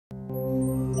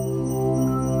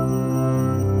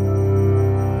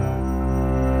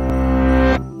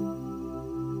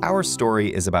Our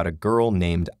story is about a girl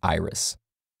named Iris.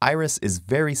 Iris is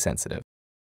very sensitive,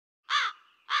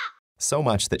 so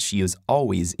much that she is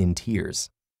always in tears.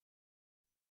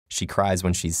 She cries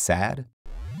when she's sad,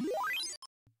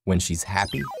 when she's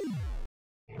happy,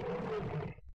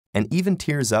 and even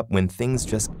tears up when things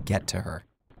just get to her.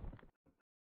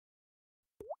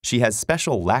 She has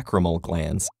special lacrimal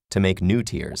glands to make new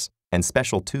tears and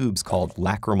special tubes called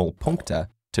lacrimal puncta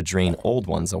to drain old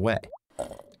ones away.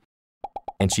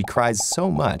 And she cries so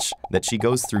much that she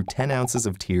goes through 10 ounces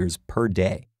of tears per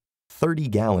day, 30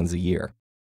 gallons a year.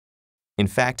 In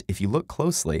fact, if you look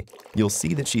closely, you'll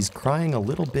see that she's crying a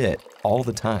little bit all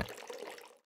the time.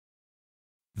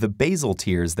 The basal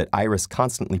tears that Iris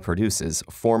constantly produces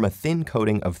form a thin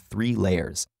coating of 3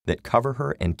 layers that cover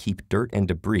her and keep dirt and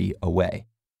debris away.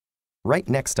 Right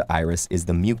next to Iris is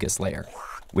the mucus layer,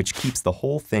 which keeps the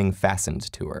whole thing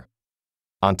fastened to her.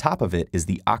 On top of it is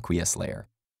the aqueous layer,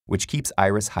 which keeps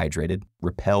Iris hydrated,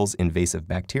 repels invasive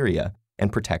bacteria,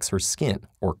 and protects her skin,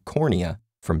 or cornea,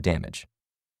 from damage.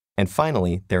 And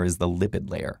finally, there is the lipid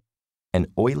layer, an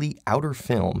oily outer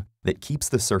film that keeps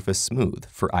the surface smooth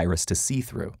for Iris to see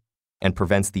through and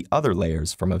prevents the other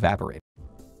layers from evaporating.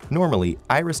 Normally,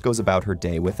 Iris goes about her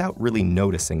day without really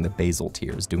noticing the basal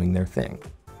tears doing their thing.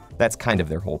 That's kind of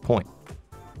their whole point.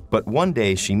 But one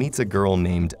day, she meets a girl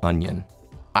named Onion.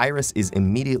 Iris is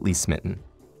immediately smitten.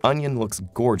 Onion looks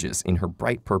gorgeous in her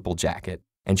bright purple jacket,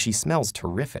 and she smells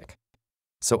terrific.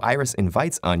 So Iris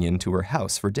invites Onion to her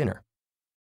house for dinner.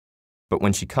 But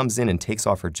when she comes in and takes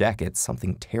off her jacket,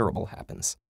 something terrible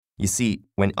happens. You see,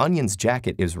 when Onion's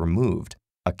jacket is removed,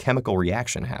 a chemical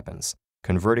reaction happens,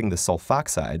 converting the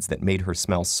sulfoxides that made her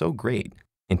smell so great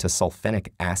into sulfenic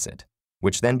acid,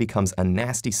 which then becomes a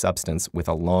nasty substance with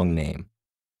a long name.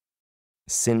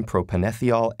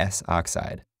 Synpropanethiol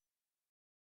S-oxide.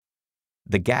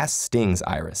 The gas stings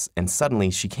Iris, and suddenly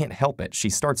she can't help it. She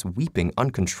starts weeping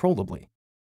uncontrollably.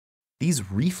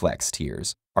 These reflex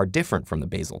tears are different from the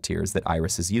basal tears that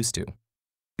Iris is used to.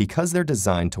 Because they're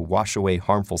designed to wash away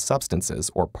harmful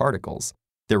substances or particles,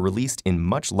 they're released in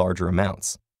much larger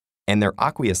amounts. And their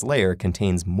aqueous layer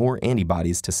contains more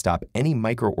antibodies to stop any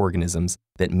microorganisms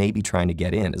that may be trying to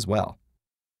get in as well.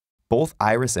 Both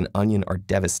Iris and Onion are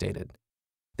devastated.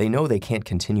 They know they can't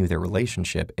continue their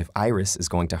relationship if Iris is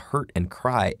going to hurt and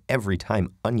cry every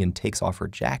time Onion takes off her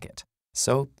jacket,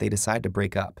 so they decide to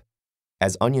break up.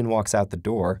 As Onion walks out the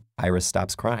door, Iris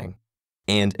stops crying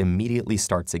and immediately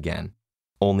starts again.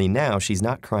 Only now she's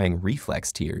not crying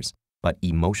reflex tears, but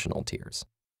emotional tears.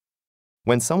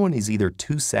 When someone is either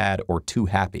too sad or too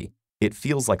happy, it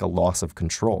feels like a loss of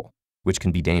control, which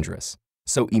can be dangerous.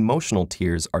 So emotional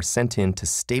tears are sent in to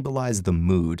stabilize the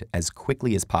mood as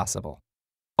quickly as possible,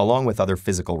 along with other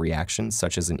physical reactions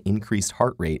such as an increased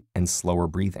heart rate and slower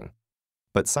breathing.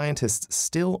 But scientists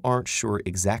still aren't sure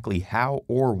exactly how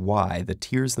or why the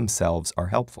tears themselves are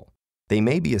helpful. They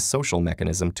may be a social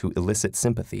mechanism to elicit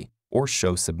sympathy or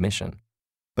show submission.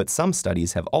 But some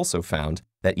studies have also found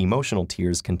that emotional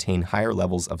tears contain higher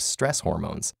levels of stress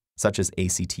hormones, such as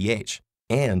ACTH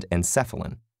and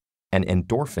encephalin, an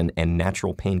endorphin and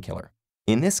natural painkiller.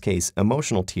 In this case,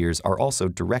 emotional tears are also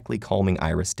directly calming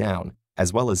Iris down,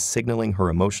 as well as signaling her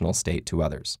emotional state to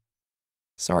others.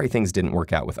 Sorry things didn't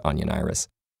work out with Onion, Iris,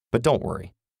 but don't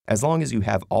worry. As long as you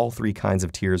have all 3 kinds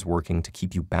of tears working to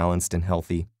keep you balanced and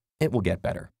healthy, it will get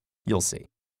better. You'll see.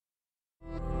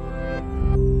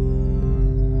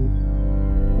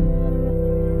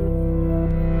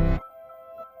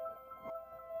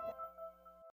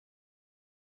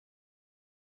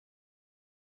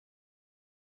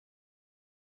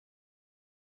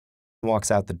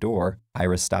 Walks out the door,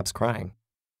 Iris stops crying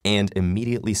and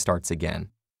immediately starts again.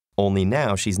 Only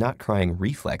now she's not crying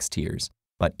reflex tears,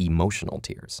 but emotional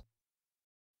tears.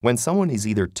 When someone is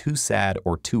either too sad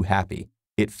or too happy,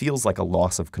 it feels like a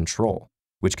loss of control,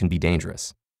 which can be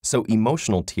dangerous. So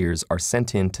emotional tears are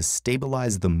sent in to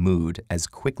stabilize the mood as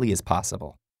quickly as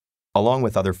possible, along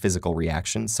with other physical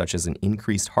reactions such as an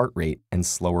increased heart rate and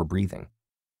slower breathing.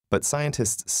 But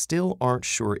scientists still aren't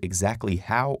sure exactly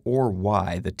how or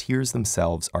why the tears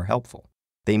themselves are helpful.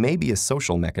 They may be a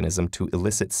social mechanism to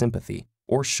elicit sympathy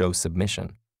or show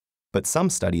submission. But some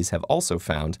studies have also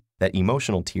found that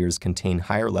emotional tears contain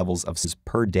higher levels of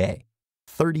per day,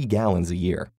 30 gallons a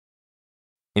year.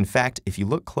 In fact, if you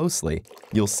look closely,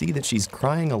 you'll see that she's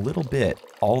crying a little bit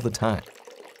all the time.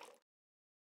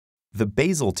 The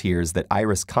basal tears that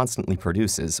Iris constantly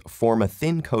produces form a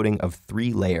thin coating of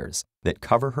 3 layers that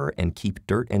cover her and keep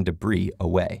dirt and debris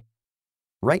away.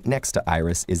 Right next to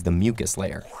Iris is the mucus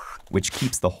layer, which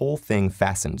keeps the whole thing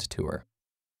fastened to her.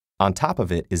 On top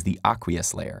of it is the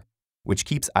aqueous layer, which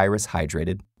keeps Iris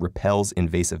hydrated, repels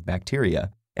invasive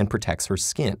bacteria, and protects her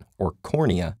skin, or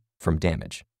cornea, from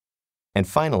damage. And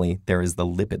finally, there is the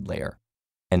lipid layer,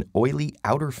 an oily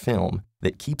outer film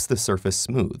that keeps the surface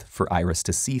smooth for Iris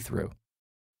to see through.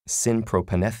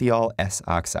 Synpropanethiol S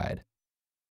oxide.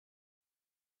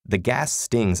 The gas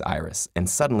stings Iris, and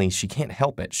suddenly she can't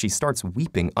help it. She starts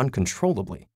weeping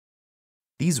uncontrollably.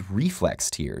 These reflex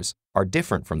tears are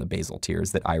different from the basal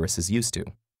tears that Iris is used to.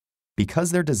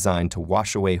 Because they're designed to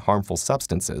wash away harmful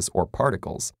substances or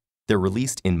particles, they're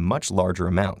released in much larger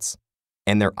amounts.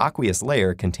 And their aqueous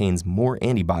layer contains more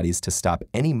antibodies to stop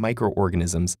any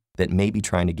microorganisms that may be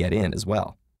trying to get in as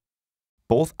well.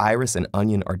 Both Iris and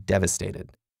Onion are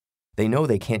devastated. They know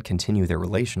they can't continue their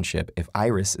relationship if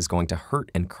Iris is going to hurt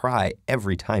and cry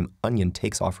every time Onion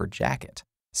takes off her jacket.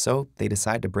 So they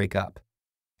decide to break up,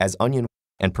 as Onion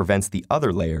and prevents the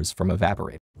other layers from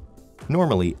evaporating.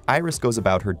 Normally, Iris goes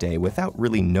about her day without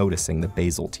really noticing the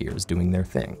basal tears doing their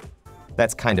thing.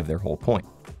 That's kind of their whole point.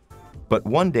 But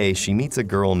one day she meets a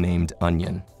girl named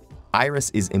Onion. Iris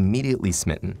is immediately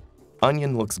smitten.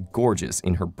 Onion looks gorgeous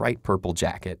in her bright purple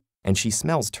jacket, and she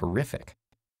smells terrific.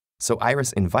 So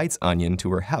Iris invites Onion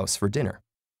to her house for dinner.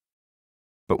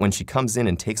 But when she comes in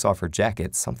and takes off her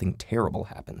jacket, something terrible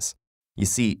happens. You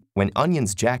see, when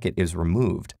Onion's jacket is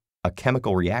removed, a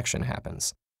chemical reaction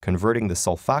happens, converting the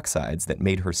sulfoxides that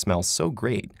made her smell so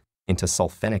great into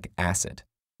sulfenic acid,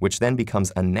 which then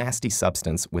becomes a nasty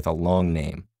substance with a long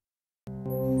name.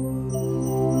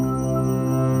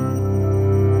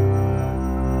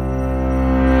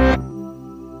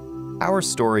 Our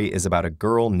story is about a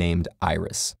girl named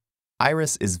Iris.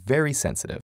 Iris is very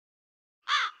sensitive,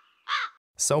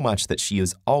 so much that she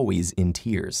is always in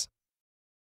tears.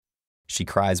 She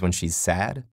cries when she's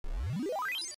sad,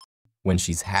 when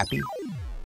she's happy,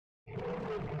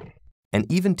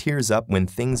 and even tears up when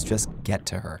things just get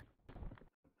to her.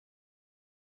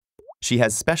 She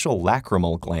has special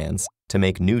lacrimal glands to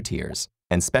make new tears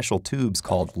and special tubes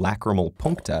called lacrimal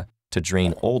puncta to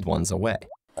drain old ones away.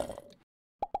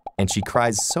 And she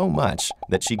cries so much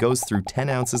that she goes through 10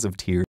 ounces of tears